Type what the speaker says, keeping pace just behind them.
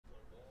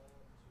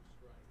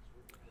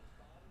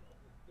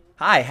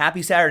Hi,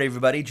 happy Saturday,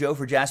 everybody. Joe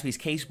for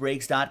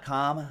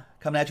jaspyscasebreaks.com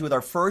coming at you with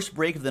our first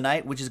break of the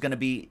night, which is going to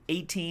be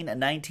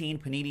 18-19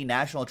 Panini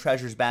National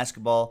Treasures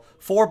Basketball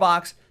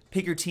 4-box.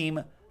 Pick your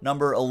team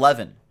number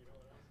 11.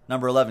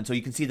 Number 11. So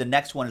you can see the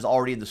next one is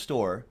already in the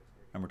store.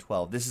 Number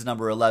 12. This is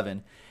number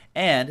 11.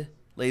 And,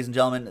 ladies and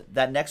gentlemen,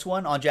 that next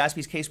one on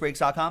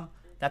jaspyscasebreaks.com,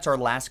 that's our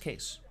last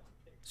case.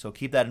 So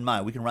keep that in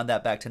mind. We can run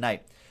that back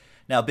tonight.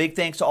 Now, big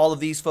thanks to all of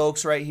these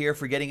folks right here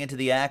for getting into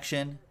the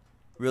action.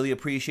 Really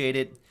appreciate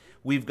it.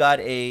 We've got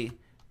a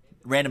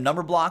random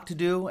number block to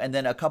do, and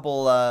then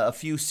a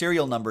few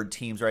serial numbered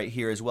teams right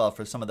here as well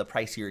for some of the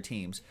pricier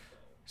teams.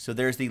 So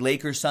there's the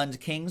Lakers, Suns,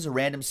 Kings,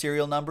 random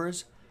serial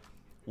numbers.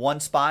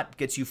 One spot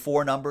gets you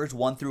 4 numbers,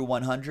 1 through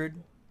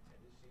 100.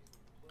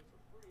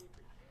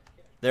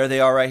 There they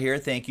are right here.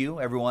 Thank you,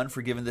 everyone,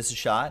 for giving this a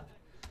shot.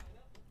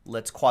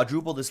 Let's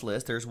quadruple this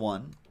list. There's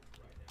 1,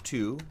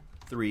 2,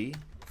 3,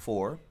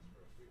 4.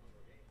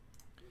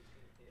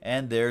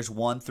 And there's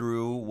 1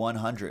 through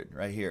 100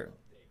 right here.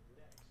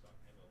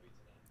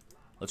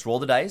 Let's roll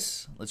the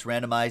dice. Let's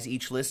randomize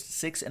each list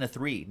 6 and a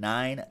 3,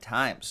 9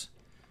 times.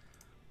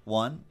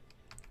 1,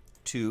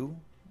 2,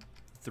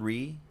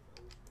 3,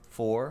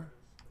 4,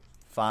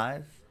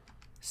 5,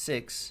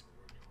 6,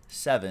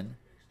 7,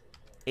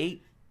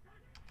 8,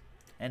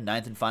 and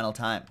 9th and final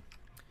time.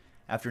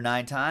 After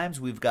 9 times,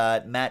 we've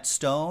got Matt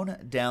Stone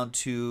down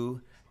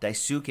to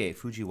Daisuke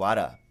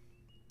Fujiwara.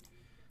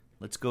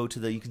 Let's go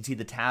to you can see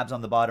the tabs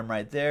on the bottom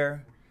right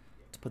there.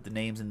 Let's put the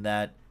names in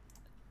that.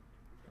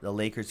 The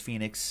Lakers,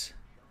 Phoenix,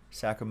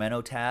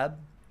 Sacramento tab.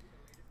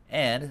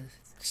 And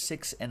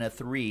 6 and a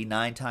 3,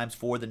 9 times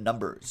for the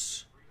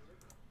numbers.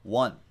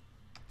 1,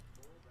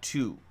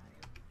 2,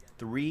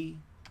 3,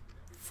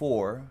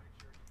 4,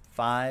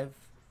 5,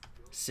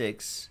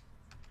 6,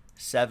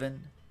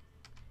 7,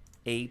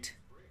 8,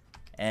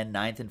 and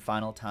 9th and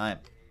final time.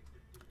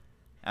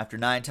 After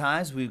 9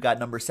 times, we've got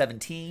number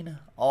 17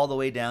 all the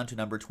way down to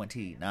number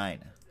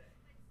 29.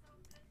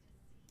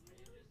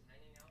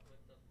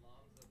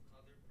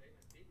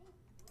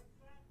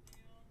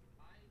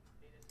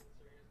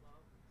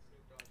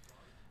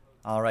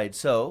 All right,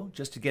 so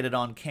just to get it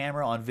on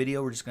camera, on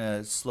video, we're just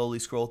going to slowly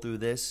scroll through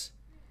this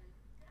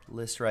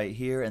list right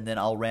here, and then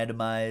I'll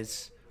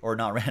randomize, or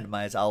not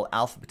randomize, I'll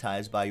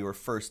alphabetize by your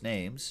first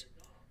names.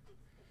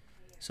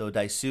 So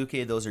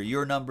Daisuke, those are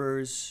your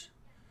numbers.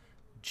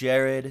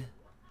 Jared,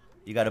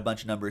 you got a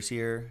bunch of numbers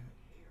here.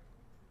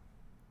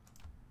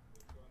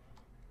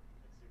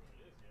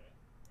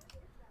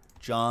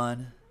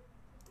 John,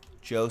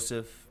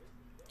 Joseph,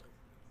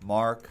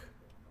 Mark,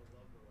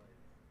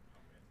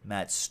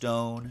 Matt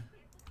Stone,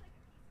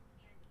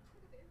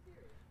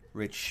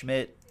 Rich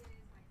Schmidt,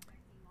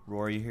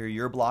 Rory, here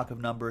your block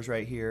of numbers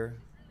right here.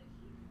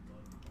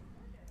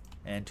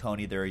 And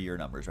Tony, there are your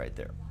numbers right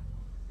there.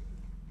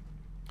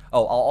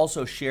 Oh, I'll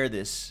also share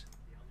this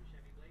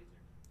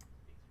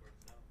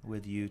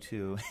with you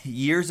too.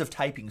 Years of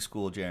typing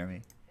school,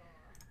 Jeremy.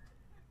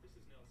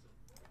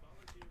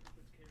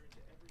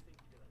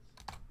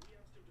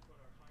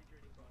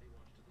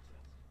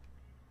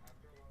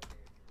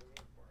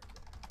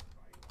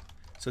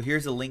 So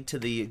here's a link to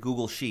the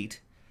Google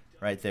Sheet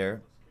right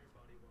there.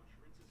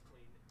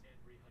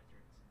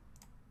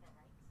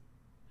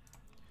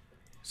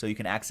 So you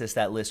can access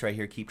that list right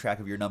here, keep track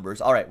of your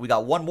numbers. All right, we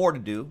got one more to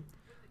do.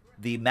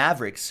 The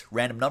Mavericks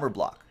random number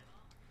block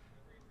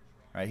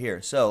right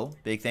here. So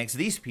big thanks to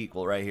these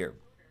people right here.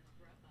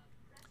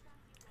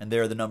 And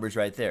there are the numbers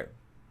right there.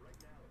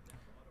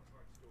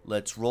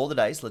 Let's roll the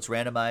dice. Let's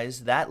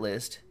randomize that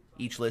list,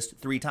 each list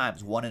 3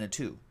 times, 1 and a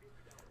 2.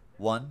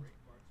 1,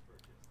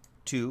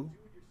 2,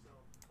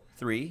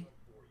 3.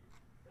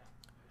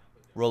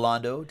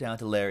 Rolando down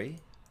to Larry.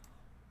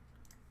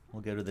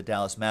 We'll go to the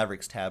Dallas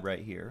Mavericks tab right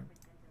here.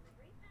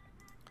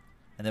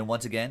 And then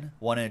once again,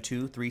 1 and a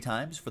 2, 3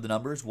 times for the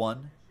numbers.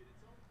 1,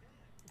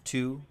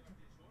 2,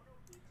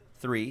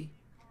 3,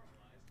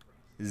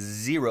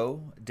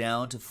 0,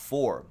 down to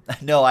 4.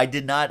 No, I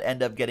did not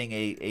end up getting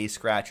a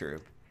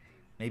scratcher.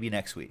 Maybe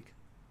next week.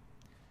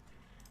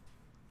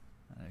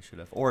 I should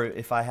have. Or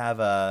if I have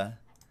a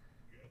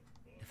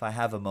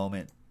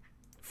moment,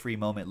 free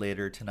moment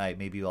later tonight,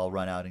 maybe I'll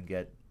run out and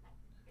get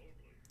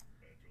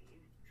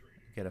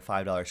a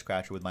 $5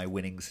 scratcher with my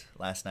winnings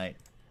last night.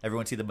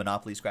 Everyone see the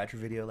Monopoly scratcher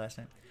video last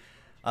night?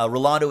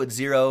 Rolando with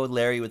 0,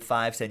 Larry with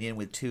 5, Senyin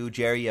with 2,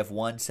 Jerry, you have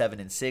 1, 7,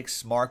 and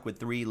 6, Mark with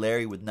 3,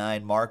 Larry with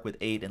 9, Mark with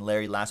 8, and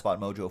Larry Last Spot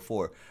Mojo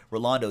 4.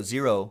 Rolando,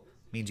 0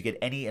 means you get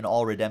any and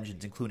all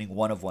redemptions, including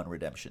 1-of-1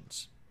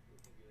 redemptions.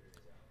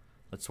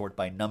 Let's sort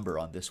by number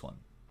on this one.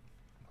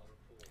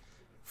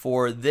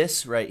 For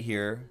this right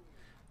here,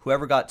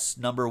 whoever got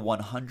number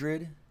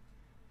 100,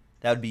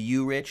 that would be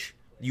you, Rich.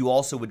 You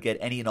also would get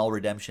any and all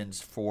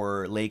redemptions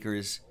for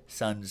Lakers,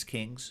 Suns,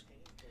 Kings.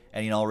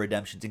 Any and all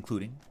redemptions,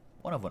 including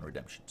 1-of-1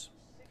 redemptions.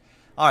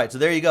 All right, so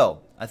there you go.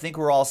 I think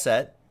we're all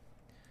set.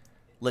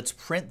 Let's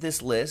print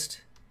this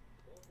list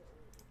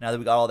now that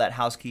we got all that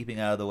housekeeping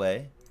out of the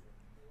way.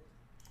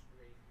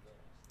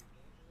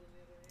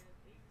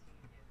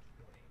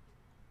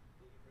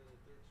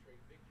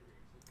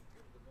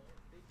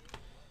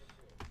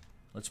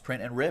 Let's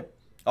print and rip.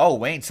 Oh,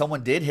 Wayne,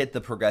 someone did hit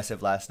the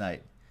progressive last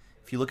night.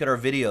 If you look at our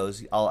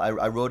videos,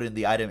 I wrote it in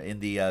the item in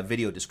the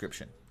video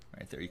description.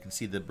 Right there, you can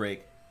see the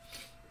break.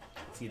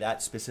 See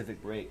that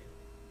specific break.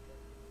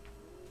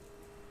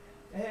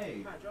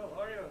 Hey. Hi, Joe.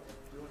 How are you?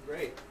 Doing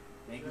great.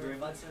 Thank you very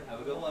much.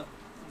 Have a good one.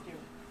 Thank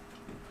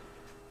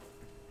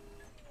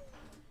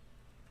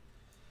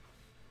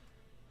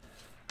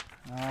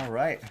you. All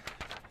right.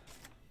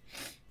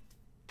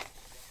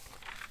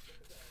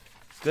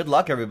 Good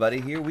luck, everybody.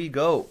 Here we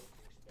go.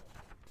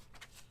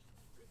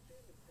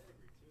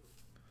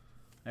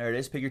 There it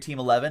is. Pick your team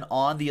 11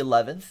 on the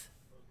 11th.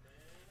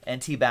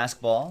 NT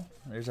basketball.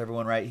 There's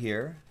everyone right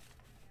here.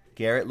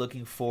 Garrett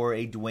looking for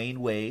a Dwayne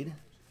Wade.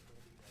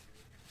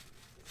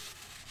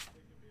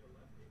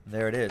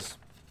 There it is.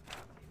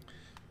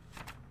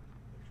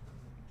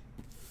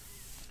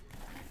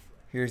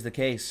 Here's the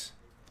case.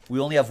 We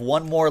only have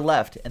one more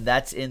left, and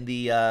that's in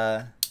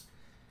the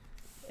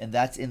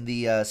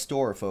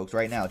store, folks,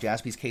 right now.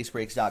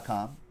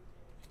 JaspysCaseBreaks.com.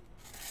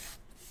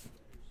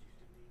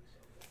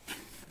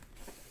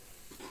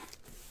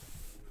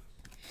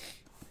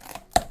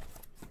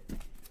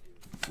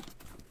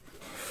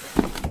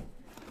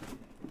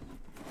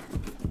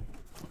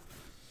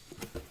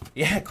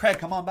 Yeah, Craig,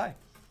 come on by.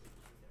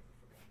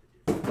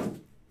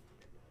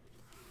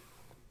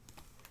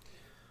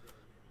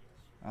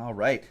 All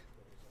right.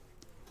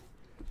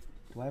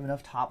 Do I have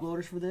enough top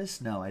loaders for this?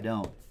 No, I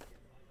don't.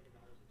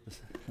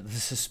 The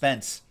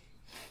suspense.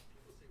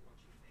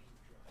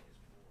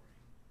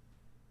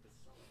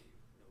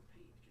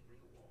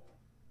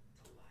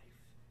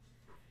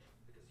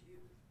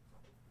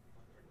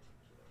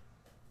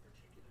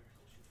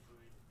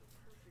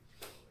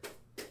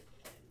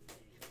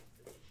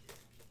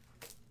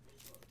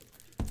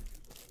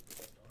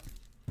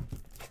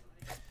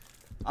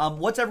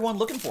 What's everyone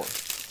looking for?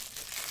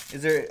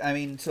 Is there, I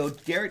mean, so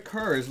Garrett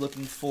Kerr is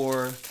looking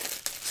for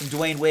some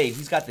Dwayne Wade.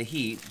 He's got the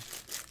heat.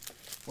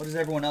 What is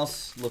everyone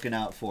else looking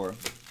out for? All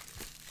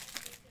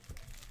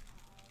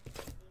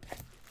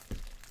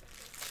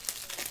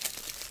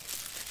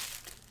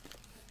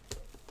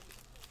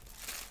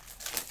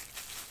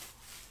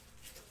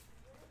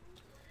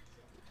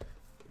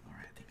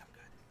right, I think I'm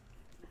good.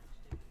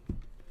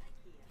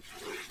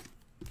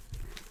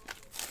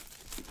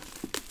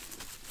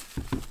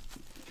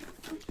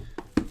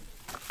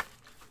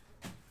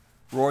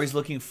 Rory's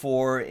looking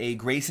for a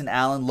Grayson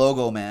Allen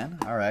logo man.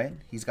 All right,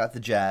 he's got the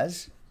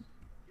Jazz.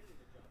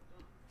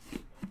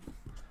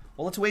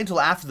 Well, let's wait until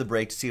after the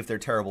break to see if they're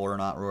terrible or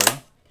not, Rory.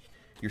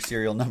 Your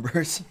serial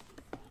numbers.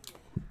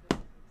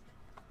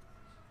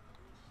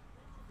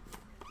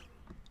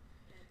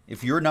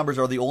 If your numbers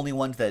are the only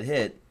ones that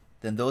hit,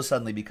 then those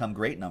suddenly become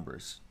great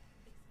numbers.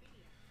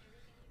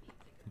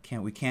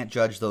 We can't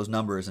judge those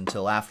numbers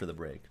until after the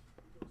break.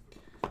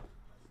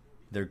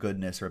 Their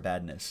goodness or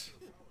badness.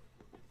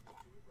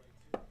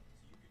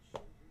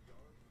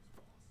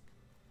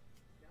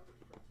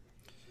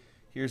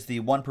 Here's the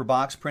 1 per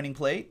box printing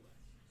plate.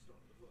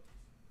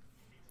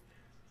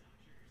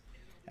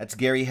 That's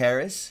Gary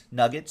Harris,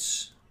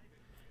 Nuggets.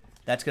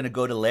 That's going to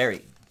go to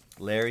Larry.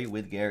 Larry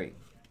with Gary.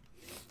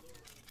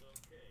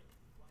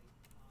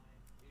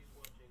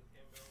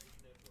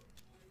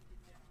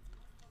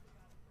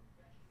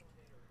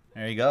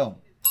 There you go.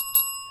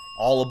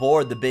 All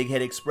aboard the Big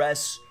Hit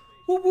Express.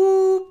 Whoop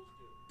whoop.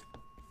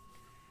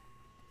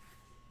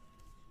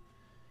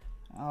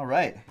 All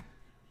right.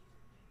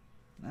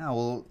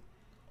 Now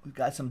we've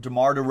got some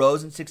DeMar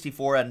DeRozan,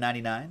 64 out of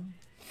 99.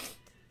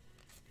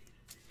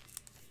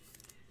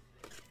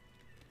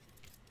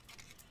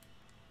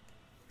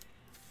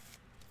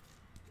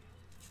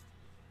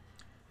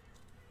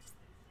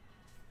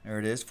 There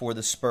it is for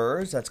the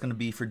Spurs. That's going to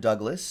be for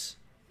Douglas.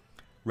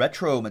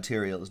 Retro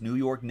materials, New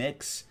York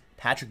Knicks,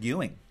 Patrick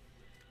Ewing.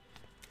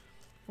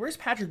 Where's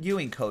Patrick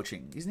Ewing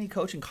coaching? Isn't he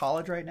coaching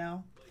college right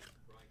now?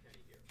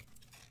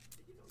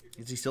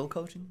 Is he still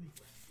coaching?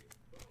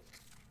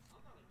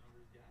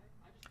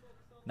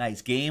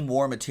 Nice. Game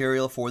war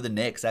material for the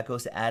Knicks. That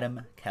goes to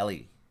Adam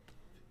Kelly.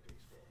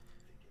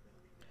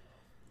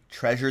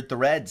 Treasured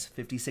Threads,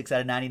 56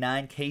 out of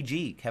 99.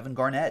 KG, Kevin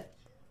Garnett.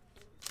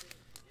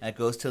 That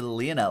goes to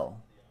Lionel.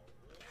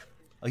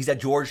 Oh, he's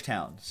at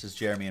Georgetown, says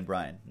Jeremy and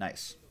Brian.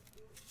 Nice.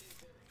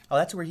 Oh,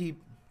 that's where he...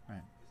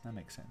 Right, that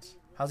makes sense.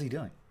 How's he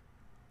doing?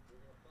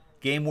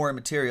 Game war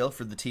material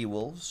for the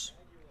T-Wolves.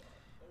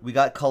 We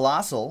got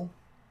Colossal.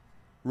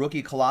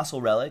 Rookie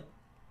Colossal Relic.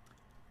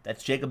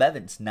 That's Jacob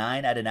Evans,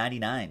 9 out of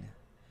 99.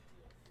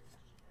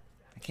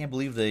 I can't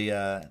believe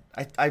the...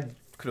 I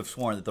could have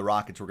sworn that the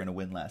Rockets were going to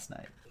win last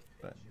night.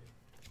 But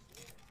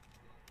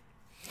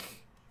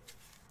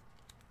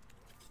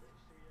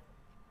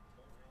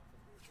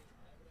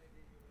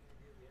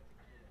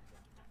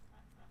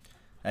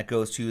that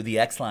goes to the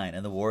X-Line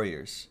and the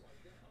Warriors.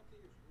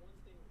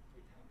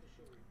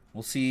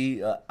 We'll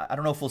see. I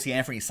don't know if we'll see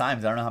Anthony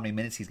Simons. I don't know how many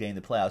minutes he's getting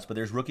in the playoffs. But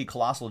there's rookie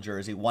Colossal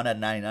jersey, 1 out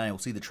of 99. We'll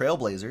see the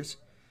Trailblazers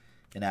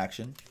in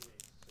action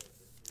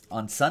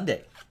on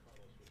Sunday.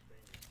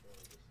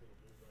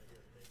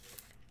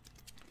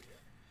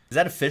 Is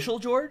that official,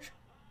 George?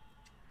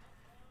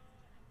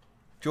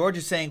 George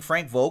is saying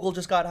Frank Vogel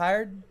just got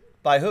hired?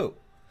 By who?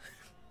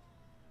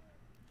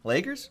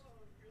 Lakers?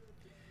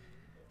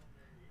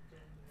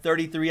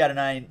 33 out of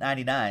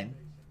 99.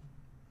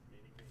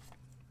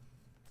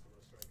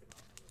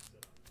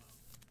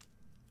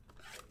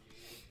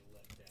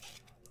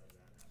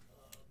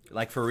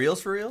 Like for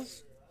reals, for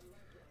reals?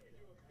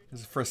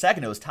 For a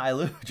second, it was Ty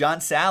Lue. John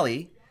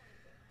Sally.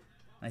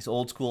 Nice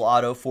old school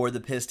auto for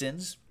the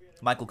Pistons.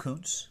 Michael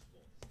Kuntz.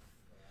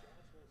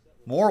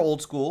 More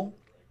old school.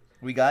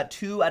 We got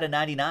 2 out of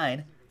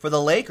 99 for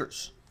the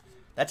Lakers.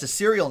 That's a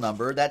serial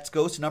number. That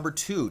goes to number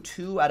 2.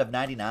 2 out of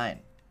 99.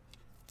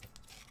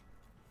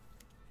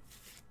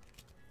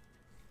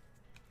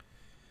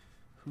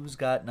 Who's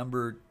got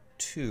number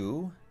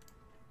 2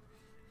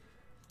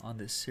 on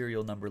this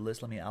serial number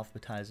list? Let me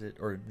alphabetize it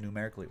or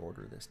numerically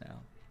order this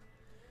now.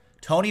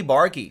 Tony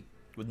Barkey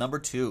with number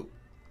 2.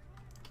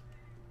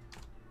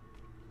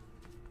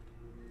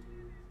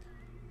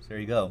 So there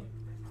you go.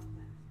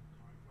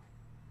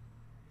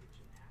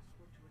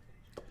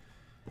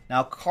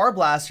 Now, Car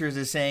Blasters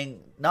is saying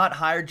not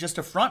hired, just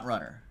a front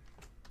runner.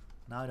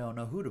 Now I don't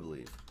know who to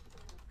believe.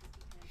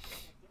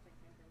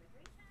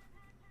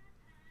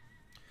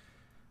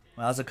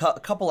 Well, as a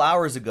couple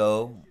hours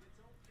ago,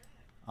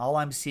 all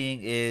I'm seeing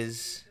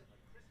is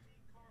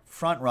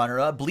front runner.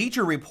 A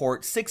Bleacher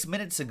Report 6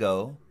 minutes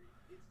ago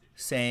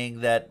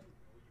saying that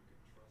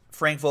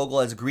Frank Vogel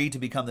has agreed to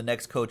become the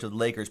next coach of the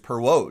Lakers per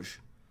Woj.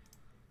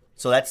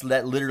 So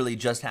that literally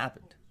just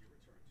happened.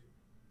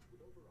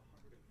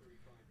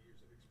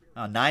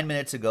 9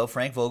 minutes ago,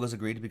 Frank Vogel's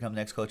agreed to become the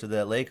next coach of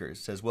the Lakers,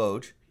 says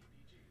Woj.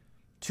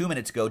 2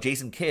 minutes ago,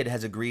 Jason Kidd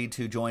has agreed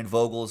to join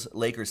Vogel's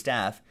Lakers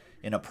staff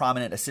in a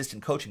prominent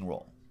assistant coaching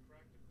role.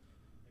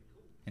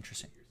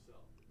 Interesting.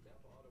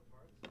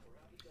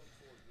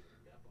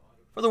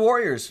 For the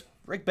Warriors,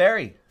 Rick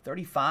Barry,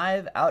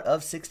 35 out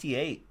of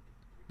 68.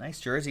 Nice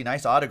jersey,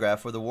 nice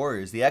autograph for the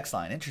Warriors. The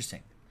X-Line,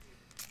 interesting.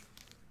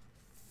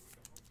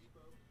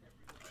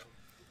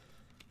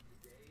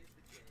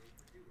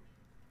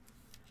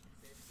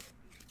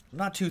 I'm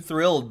not too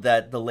thrilled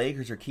that the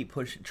Lakers are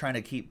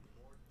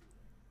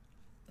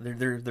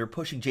they're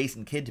pushing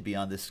Jason Kidd to be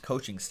on this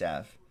coaching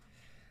staff.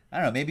 I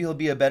don't know, maybe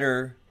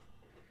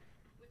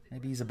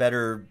he's a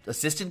better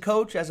assistant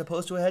coach as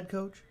opposed to a head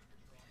coach.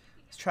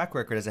 His track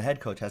record as a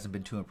head coach hasn't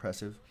been too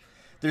impressive.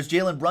 There's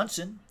Jalen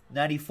Brunson,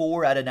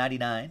 94 out of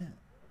 99.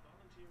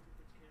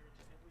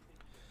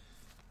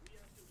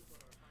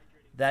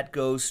 That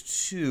goes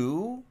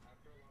to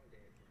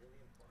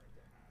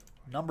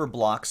number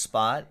block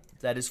spot.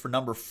 That is for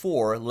number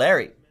 4,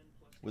 Larry,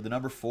 with the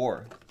number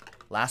 4.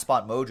 Last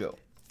spot mojo.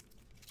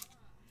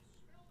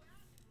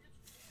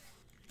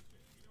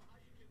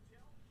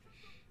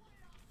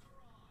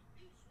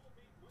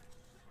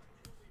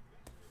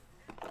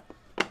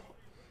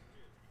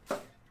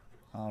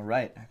 All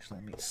right.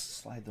 Actually, let me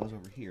slide those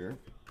over here.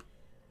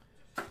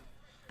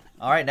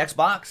 All right, next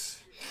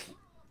box.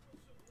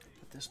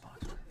 Put this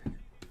box right there.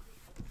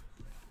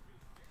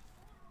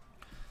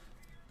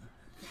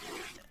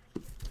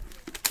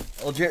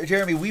 Well,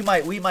 Jeremy, we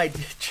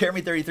might.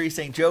 Jeremy 33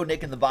 saying Joe,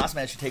 Nick, and the Boss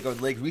Man should take over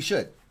the Lakers. We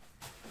should.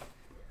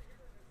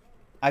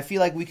 I feel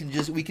like we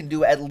can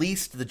do at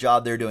least the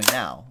job they're doing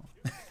now.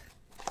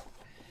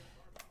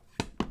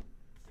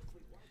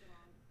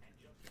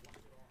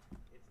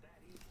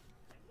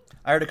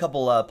 I heard a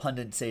couple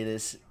pundits say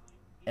this,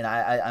 and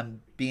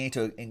I'm beginning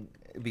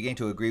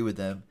to agree with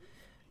them.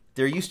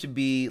 There used to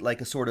be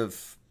like a sort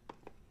of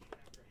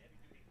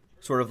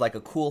like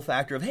a cool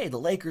factor of, hey, the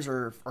Lakers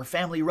are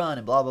family run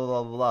and blah blah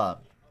blah blah blah.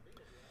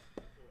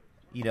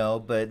 You know,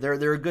 but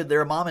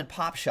they're a mom and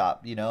pop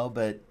shop, you know,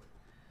 but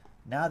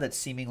now that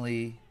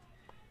seemingly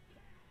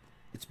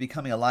it's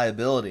becoming a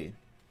liability.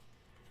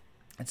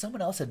 And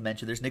someone else had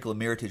mentioned there's Nikola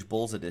Mirotic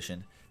Bulls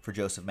edition for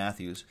Joseph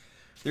Matthews.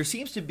 There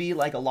seems to be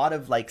like a lot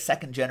of like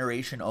second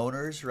generation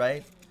owners,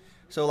 right?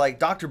 So like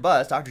Dr.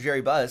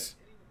 Jerry Buss,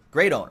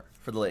 great owner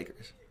for the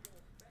Lakers,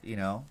 you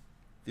know,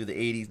 through the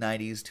 80s,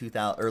 90s,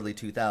 2000, early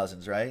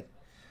 2000s, right?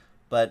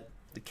 But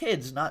the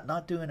kids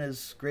not doing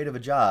as great of a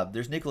job.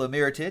 There's Nikola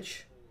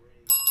Mirotic.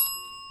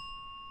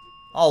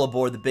 All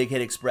aboard the Big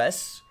Hit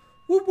Express.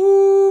 Whoop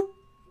whoop.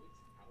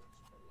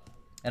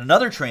 And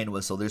another train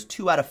whistle. There's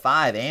 2 out of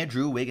 5.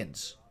 Andrew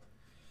Wiggins.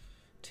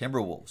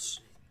 Timberwolves.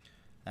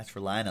 That's for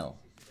Lionel.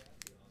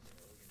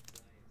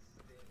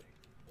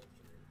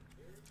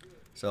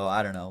 So,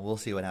 I don't know. We'll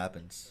see what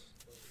happens.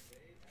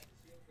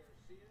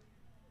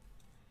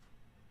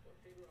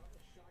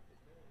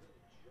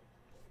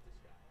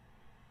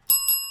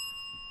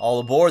 All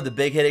aboard the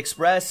Big Hit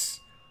Express.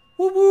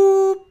 Whoop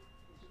whoop.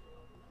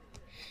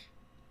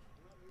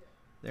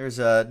 There's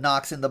a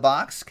Knox in the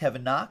box.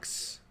 Kevin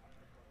Knox.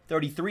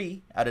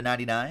 33 out of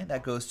 99.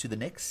 That goes to the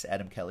Knicks.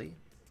 Adam Kelly.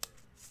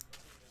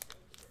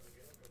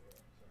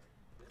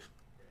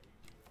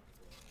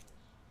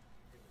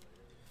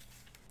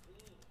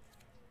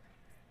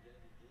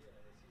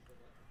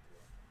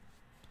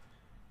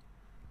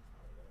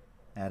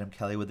 Adam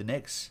Kelly with the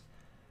Knicks.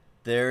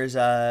 There's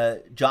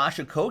Josh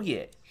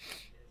Okogie.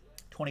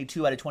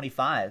 22 out of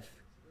 25.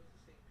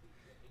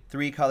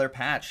 3-color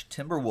patch.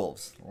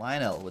 Timberwolves.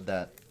 Lionel with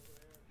that.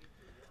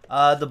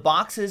 The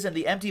boxes and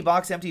the empty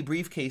box, empty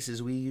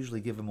briefcases, we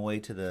usually give them away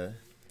to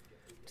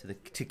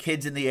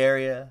kids in the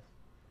area.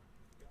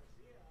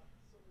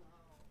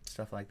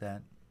 Stuff like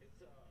that.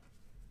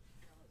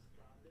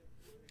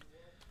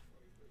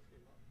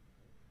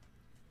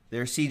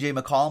 There's CJ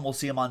McCollum. We'll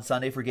see him on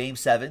Sunday for Game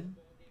 7.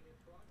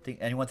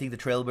 Anyone think the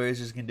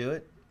Trailblazers can do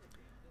it?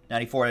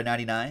 94 out of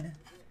 99.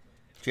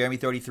 Jeremy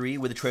 33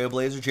 with the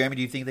Trailblazers. Jeremy,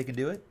 do you think they can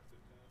do it?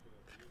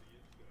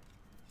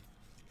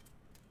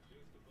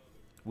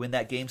 Win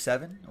that Game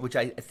 7, which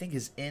I think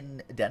is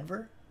in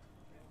Denver.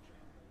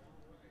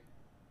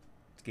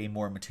 It's game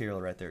more material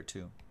right there,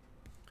 too.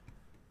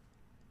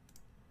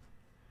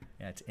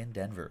 Yeah, it's in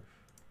Denver.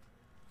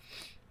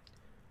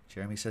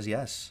 Jeremy says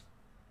yes.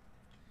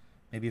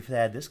 Maybe if they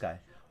had this guy.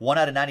 1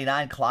 out of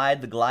 99,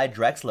 Clyde the Glide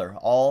Drexler.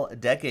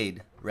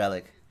 All-decade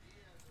relic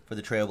for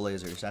the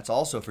Trailblazers. That's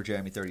also for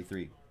Jeremy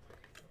 33.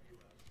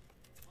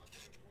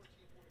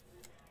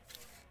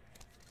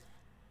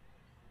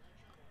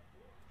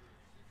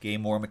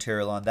 Game more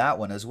material on that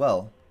one as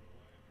well.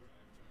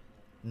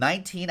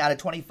 19 out of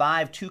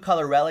 25,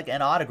 2-color relic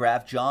and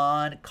autograph.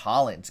 John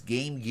Collins.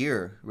 Game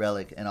Gear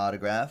relic and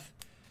autograph.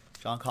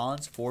 John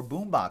Collins for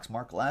Boombox.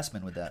 Mark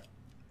Glassman with that.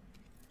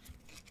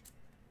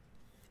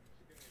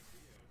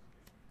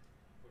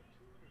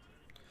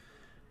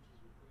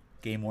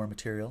 Game more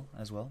material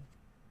as well.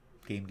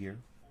 Game Gear.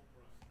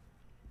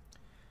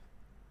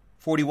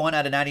 41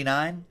 out of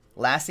 99.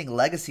 Lasting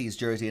Legacies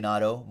jersey and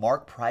auto.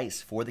 Mark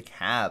Price for the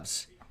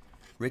Cavs.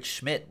 Rich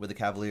Schmidt with the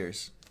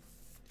Cavaliers.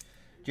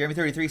 Jeremy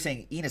 33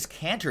 saying Enes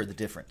Kanter the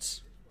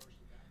difference.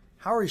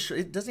 How are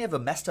he? Doesn't he have a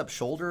messed up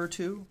shoulder or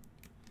two?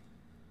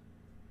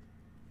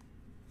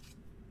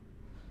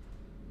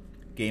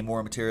 Game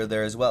more material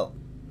there as well.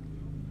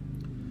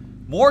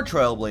 More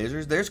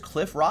Trailblazers. There's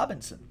Cliff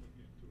Robinson.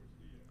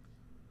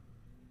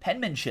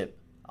 Penmanship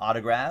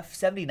autograph.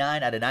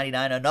 79 out of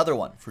 99. Another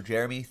one for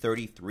Jeremy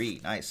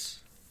 33. Nice.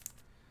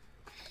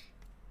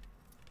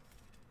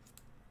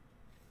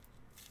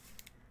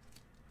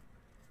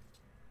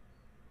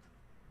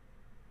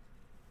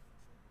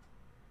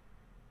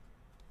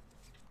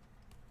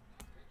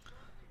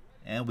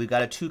 And we've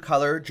got a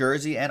 2-color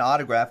jersey and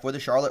autograph for the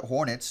Charlotte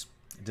Hornets.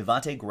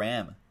 Devontae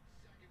Graham.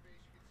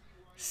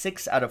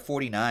 6 out of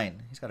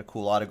 49. He's got a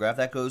cool autograph.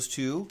 That goes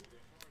to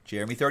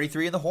Jeremy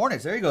 33 and the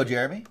Hornets. There you go,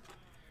 Jeremy.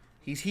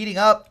 He's heating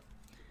up.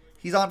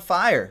 He's on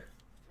fire.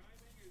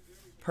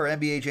 Per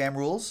NBA Jam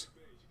rules.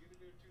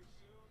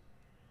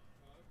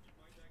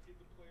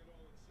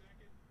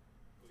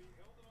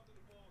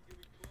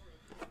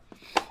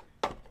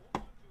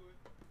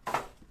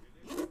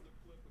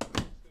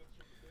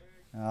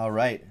 All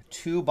right,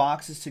 2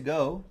 boxes to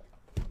go.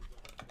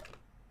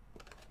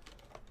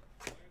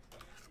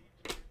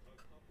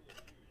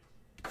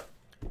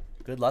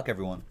 Good luck,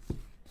 everyone.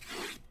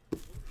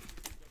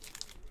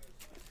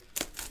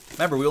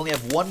 Remember, we only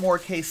have one more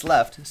case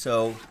left,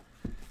 so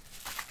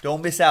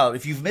don't miss out.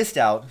 If you've missed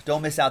out,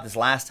 don't miss out this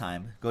last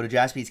time. Go to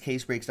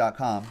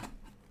jaspyscasebreaks.com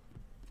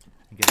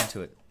and get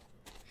into it.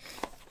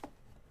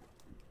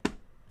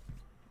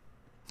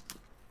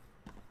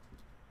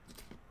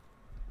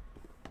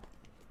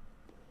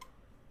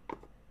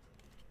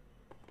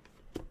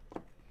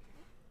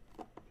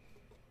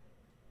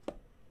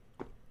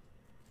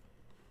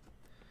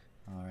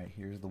 All right,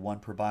 here's the 1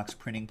 per box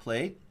printing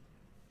plate.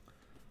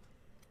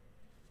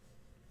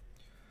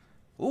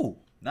 Ooh,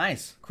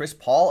 nice. Chris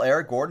Paul,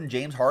 Eric Gordon,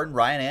 James Harden,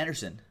 Ryan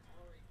Anderson.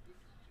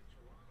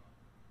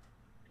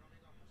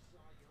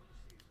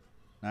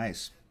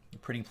 Nice. The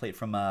printing plate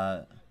from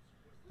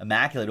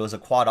Immaculate. It was a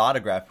quad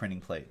autograph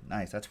printing plate.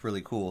 Nice. That's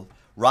really cool.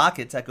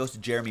 Rockets, that goes to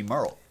Jeremy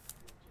Merle.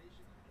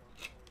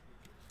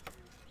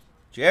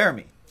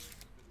 Jeremy.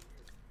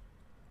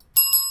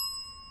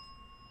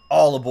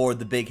 All aboard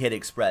the Big Hit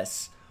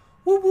Express.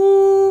 Whoop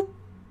whoop.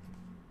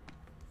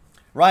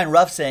 Ryan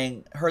Ruff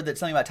saying, heard that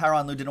something about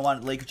Tyronn Lue didn't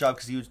want a Lakers job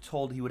because he was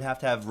told he would have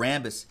to have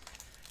Rambis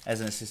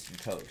as an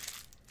assistant coach.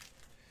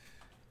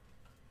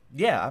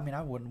 Yeah, I mean,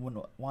 I wouldn't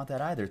want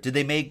that either. Did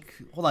they make,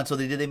 hold on, so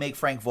did they make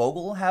Frank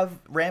Vogel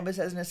have Rambis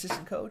as an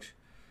assistant coach?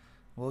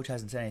 Woj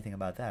hasn't said anything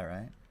about that,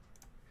 right?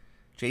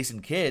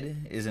 Jason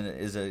Kidd is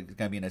going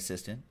to be an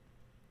assistant.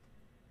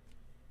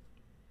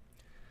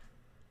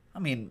 I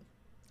mean,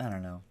 I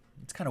don't know.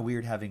 It's kind of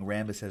weird having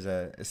Rambis as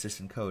an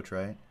assistant coach,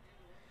 right?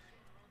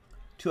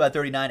 2 out of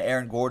 39,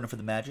 Aaron Gordon for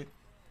the Magic.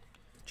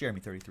 Jeremy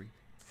 33.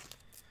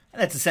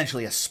 And that's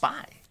essentially a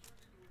spy.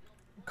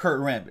 Kurt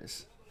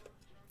Rambis.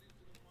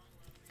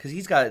 Because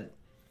he's got,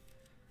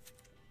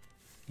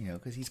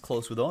 because he's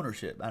close with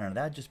ownership. I don't know.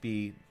 That'd just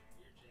be,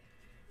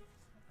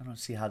 I don't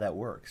see how that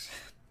works.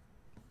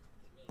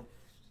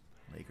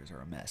 Lakers are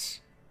a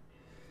mess.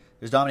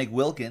 There's Dominique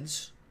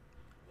Wilkins.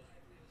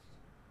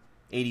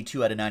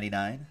 82 out of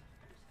 99.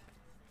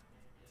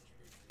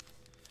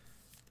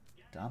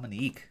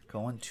 Dominique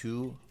going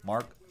to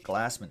Mark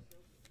Glassman.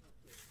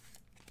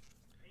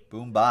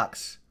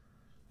 Boombox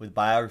with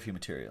biography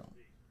material.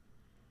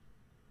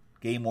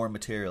 Game worn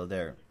material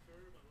there.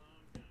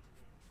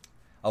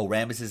 Oh,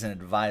 Rambus is an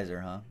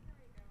advisor, huh?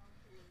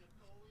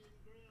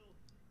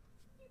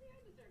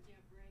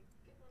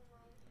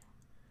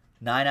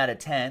 Nine out of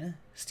 10.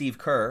 Steve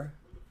Kerr.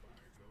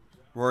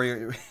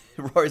 Rory,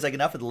 Rory's like,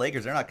 enough of the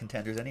Lakers. They're not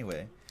contenders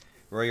anyway.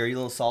 Rory, are you a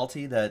little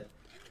salty that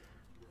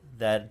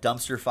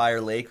dumpster fire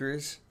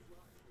Lakers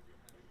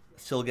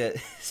still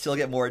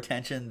get more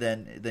attention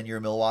than your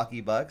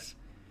Milwaukee Bucks?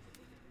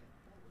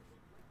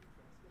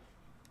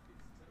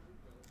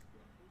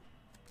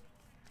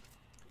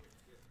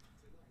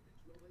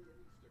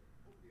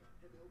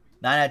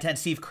 Nine out of 10.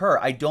 Steve Kerr.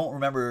 I don't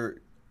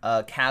remember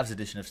Cavs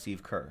edition of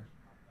Steve Kerr,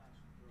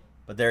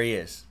 but there he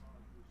is.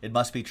 It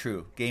must be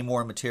true. Game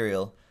worn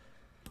material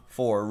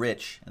for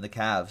Rich and the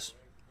Cavs.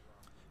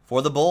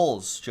 For the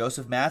Bulls,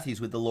 Joseph Matthews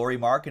with the Lauri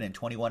Markkanen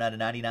 21 out of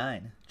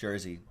 99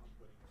 jersey.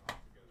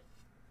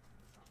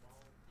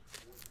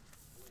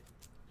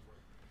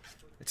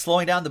 It's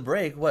slowing down the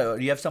break. What,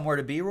 do you have somewhere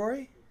to be,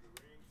 Rory?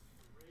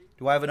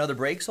 Do I have another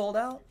break sold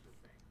out?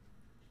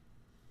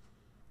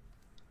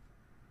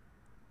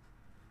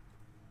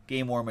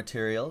 Game worn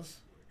materials.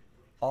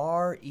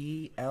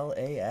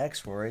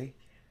 RELAX, Rory.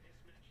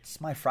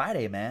 It's my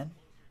Friday, man.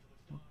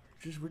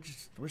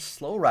 We're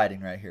slow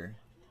riding right here.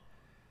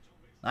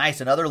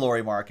 Nice, another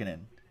Lauri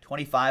Markkanen.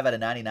 25 out of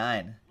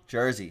 99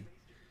 jersey.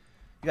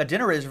 You got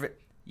dinner reservation.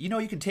 You know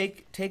you can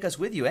take us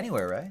with you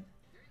anywhere, right?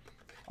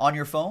 On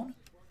your phone?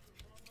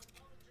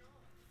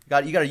 You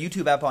got a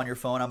YouTube app on your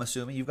phone, I'm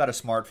assuming. You've got a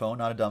smartphone,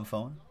 not a dumb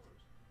phone.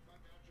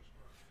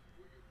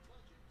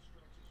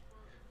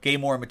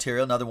 Game worn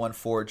material, another one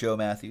for Joe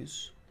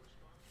Matthews.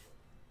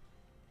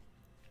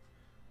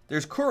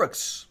 There's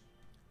Kuruks.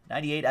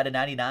 98 out of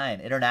 99.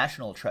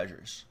 International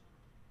treasures.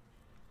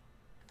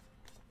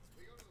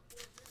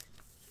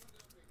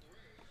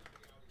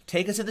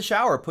 Take us in the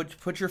shower.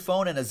 Put your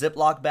phone in a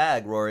Ziploc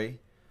bag, Rory.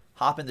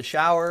 Hop in the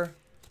shower.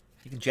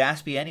 You can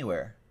Jaspy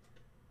anywhere.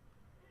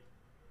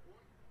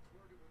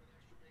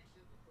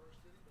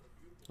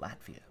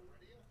 Latvia.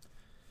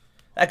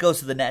 That goes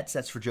to the Nets.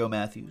 That's for Joe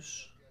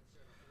Matthews.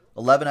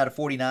 11 out of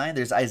 49.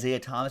 There's Isaiah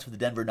Thomas for the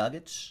Denver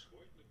Nuggets.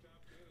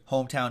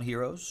 Hometown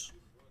heroes.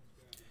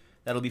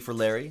 That'll be for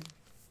Larry.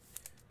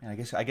 And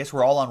I guess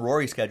we're all on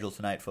Rory's schedule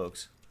tonight,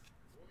 folks.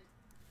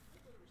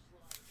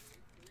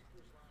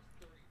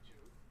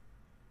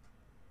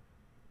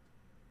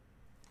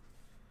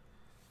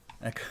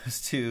 That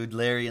goes to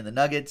Larry and the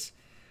Nuggets.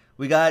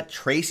 We got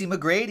Tracy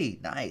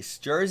McGrady. Nice.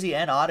 Jersey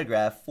and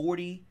autograph.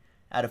 40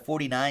 out of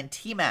 49.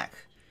 T-Mac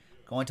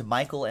going to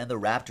Michael and the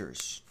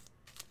Raptors.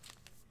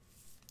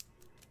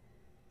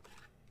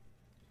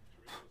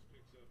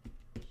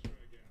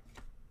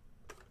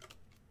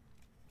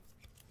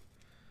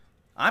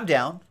 I'm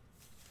down.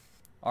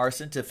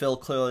 Arson to Phil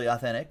Clearly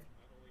Authentic.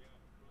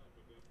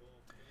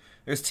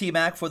 There's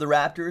T-Mac for the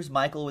Raptors.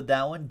 Michael with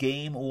that one.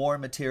 Game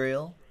worn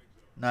material.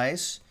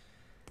 Nice.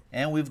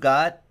 And we've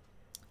got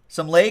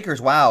some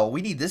Lakers. Wow,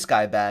 we need this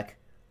guy back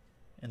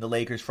in the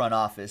Lakers front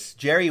office.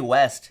 Jerry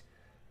West.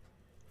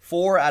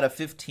 4 out of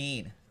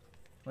 15.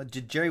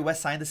 Did Jerry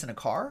West sign this in a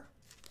car?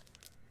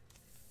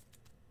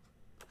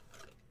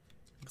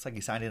 Looks like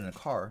he signed it in a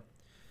car.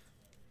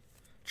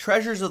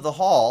 Treasures of the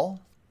Hall.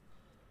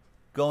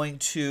 Going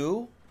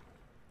to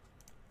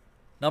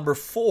number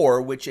 4,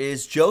 which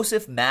is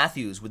Joseph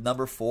Matthews with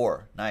number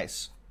 4.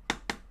 Nice.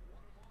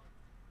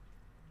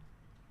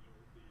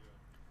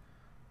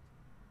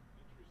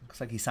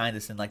 Looks like he signed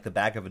this in like the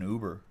back of an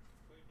Uber.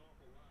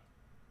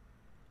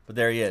 But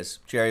there he is,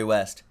 Jerry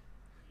West.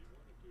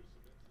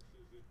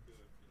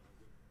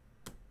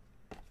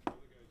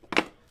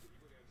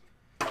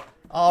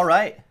 All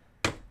right.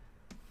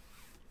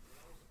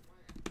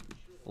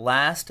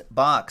 Last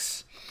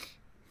box.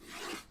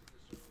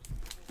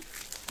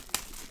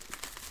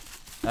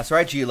 That's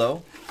right,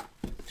 G-Lo.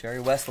 Jerry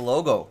West, the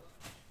logo.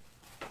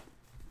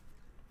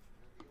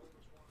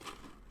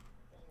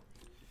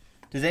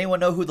 Does anyone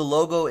know who the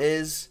logo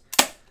is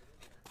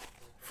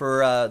for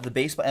the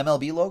baseball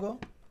MLB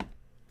logo?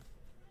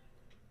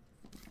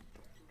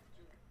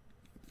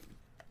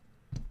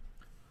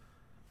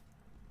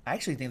 I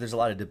actually think there's a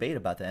lot of debate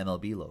about the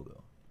MLB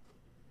logo.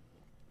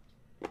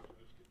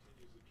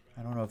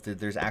 I don't know if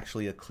there's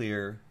actually a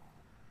clear-cut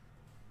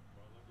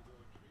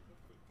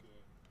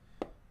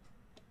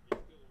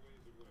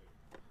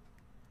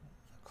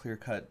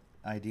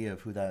idea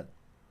of who that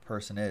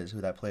person is,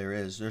 who that player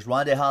is. There's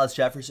Rondé Hollis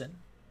Jefferson.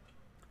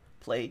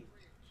 Played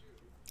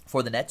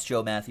for the Nets,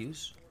 Joe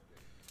Matthews.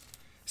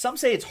 Some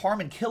say it's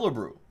Harmon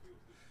Killebrew.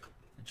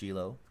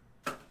 G-Lo.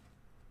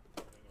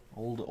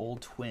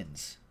 Old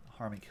twins.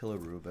 Harmon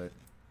Killebrew, but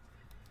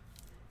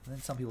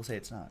then some people say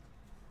it's not.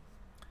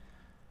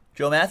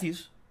 Joe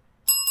Matthews.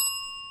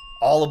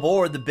 All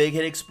aboard the Big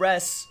Hit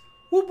Express.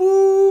 Whoop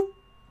whoop.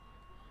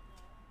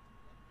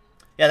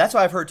 Yeah, that's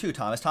what I've heard too,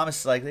 Thomas. Thomas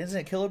is like, isn't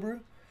it Killebrew?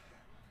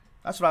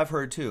 That's what I've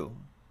heard too.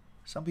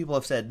 Some people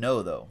have said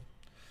no, though.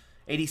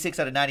 86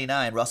 out of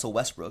 99, Russell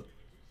Westbrook.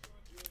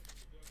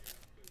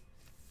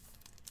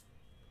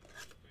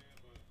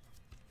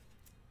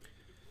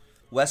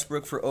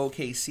 Westbrook for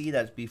OKC,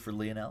 that'd be for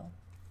Lionel.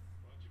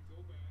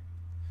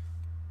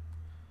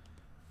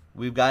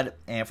 We've got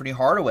Anthony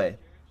Hardaway.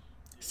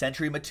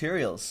 Century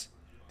Materials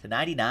to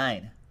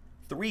 99.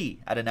 3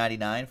 out of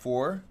 99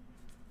 for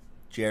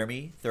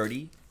Jeremy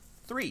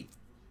 33.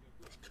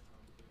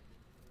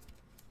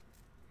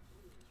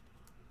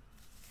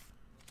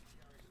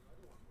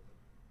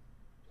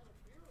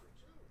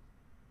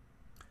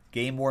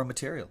 Game worn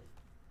material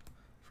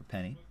for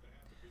Penny.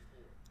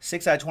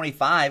 6 out of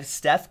 25,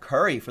 Steph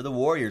Curry for the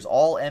Warriors.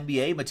 All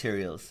NBA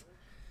materials.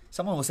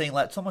 Someone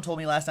told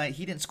me last night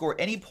he didn't score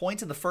any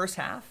points in the first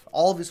half.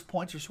 All of his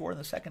points were scored in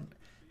the second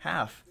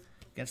half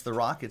against the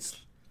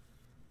Rockets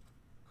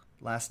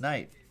last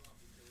night.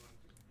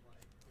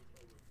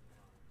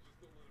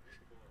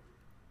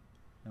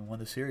 And won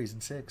the series in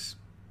 6.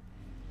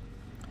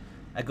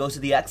 That goes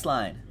to the X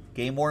line.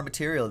 Game worn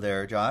material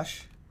there,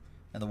 Josh.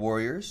 And the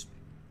Warriors.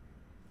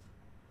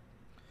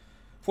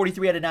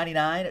 43 out of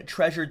 99,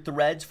 Treasured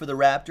Threads for the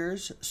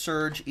Raptors.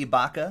 Serge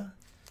Ibaka.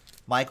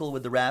 Michael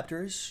with the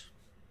Raptors.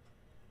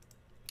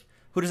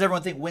 Who does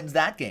everyone think wins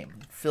that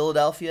game?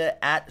 Philadelphia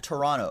at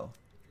Toronto.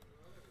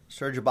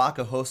 Serge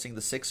Ibaka hosting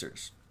the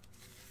Sixers.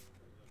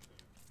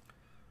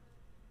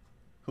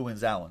 Who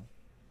wins that one?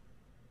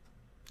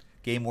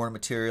 Game worn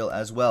material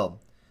as well.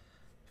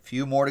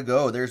 Few more to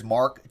go. There's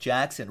Mark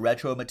Jackson,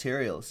 Retro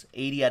Materials.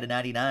 80 out of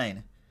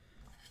 99.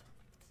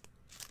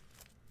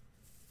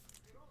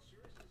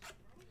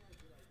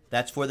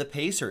 That's for the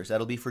Pacers.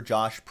 That'll be for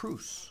Josh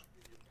Pruce.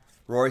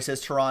 Rory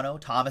says Toronto.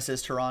 Thomas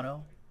says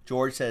Toronto.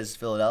 George says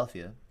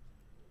Philadelphia.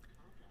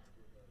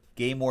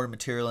 Game worn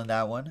material in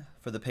that one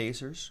for the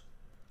Pacers.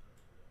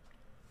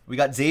 We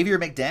got Xavier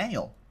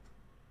McDaniel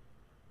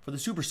for the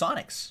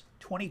Supersonics.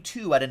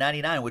 22 out of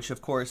 99, which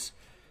of course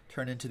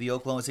turned into the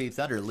Oklahoma City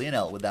Thunder.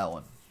 Lionel with that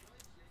one.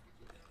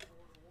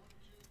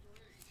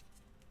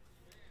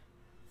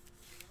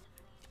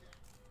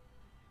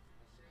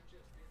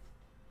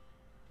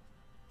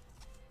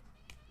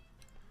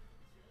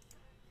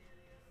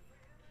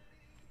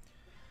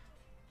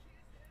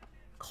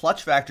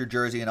 Clutch Factor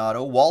jersey and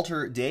auto,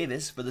 Walter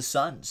Davis for the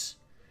Suns.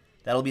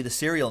 That'll be the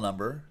serial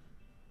number.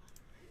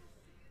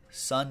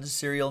 Suns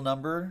serial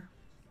number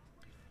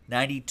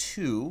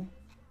 92.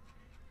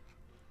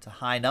 It's a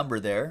high number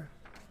there.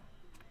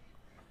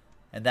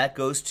 And that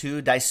goes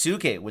to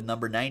Daisuke with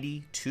number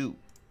 92.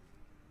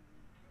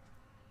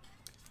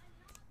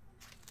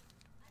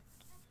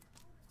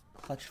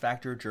 Clutch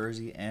Factor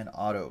jersey and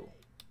auto.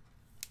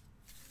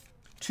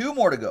 2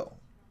 more to go.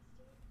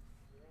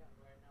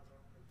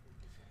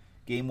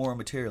 Game worn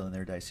material in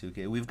there,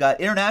 Daisuke. We've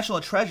got International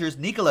Treasures,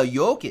 Nikola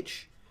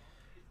Jokic.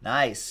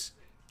 Nice.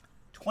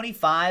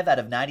 25 out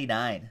of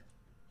 99.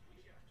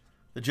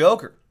 The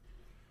Joker.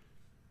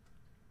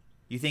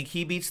 You think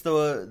he beats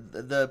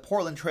the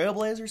Portland Trail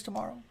Blazers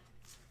tomorrow?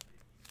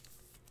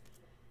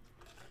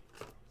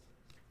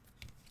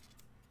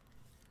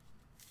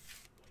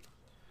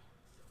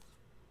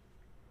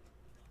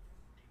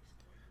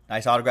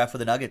 Nice autograph for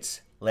the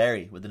Nuggets.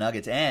 Larry with the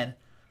Nuggets. And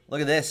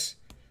look at this.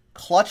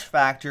 Clutch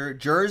Factor,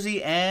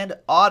 jersey and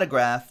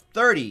autograph,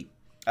 30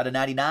 out of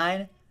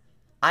 99.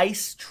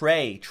 Ice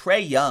Trey, Trey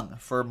Young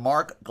for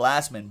Mark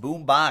Glassman.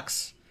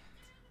 Boombox.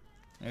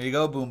 There you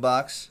go,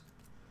 Boombox.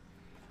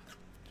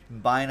 Been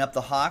buying up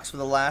the Hawks for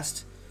the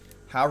last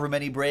however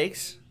many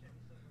breaks.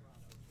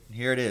 And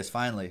here it is,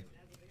 finally.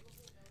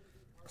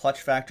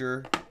 Clutch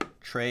Factor,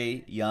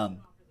 Trey Young.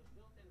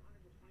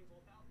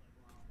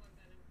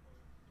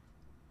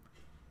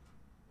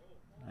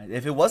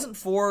 If it wasn't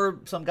for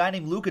some guy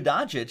named Luka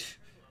Doncic,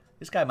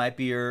 this guy might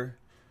be your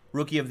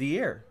Rookie of the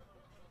Year.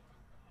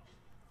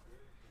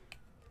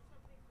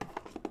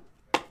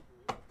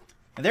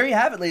 And there you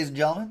have it, ladies and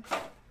gentlemen.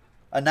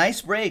 A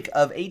nice break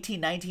of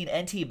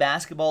 18-19 NT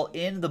basketball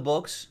in the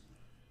books.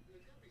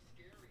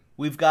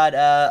 We've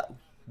got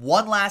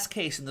one last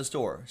case in the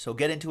store, so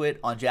get into it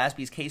on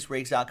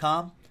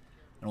jaspyscasebreaks.com,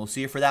 and we'll see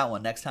you for that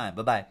one next time.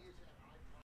 Bye-bye.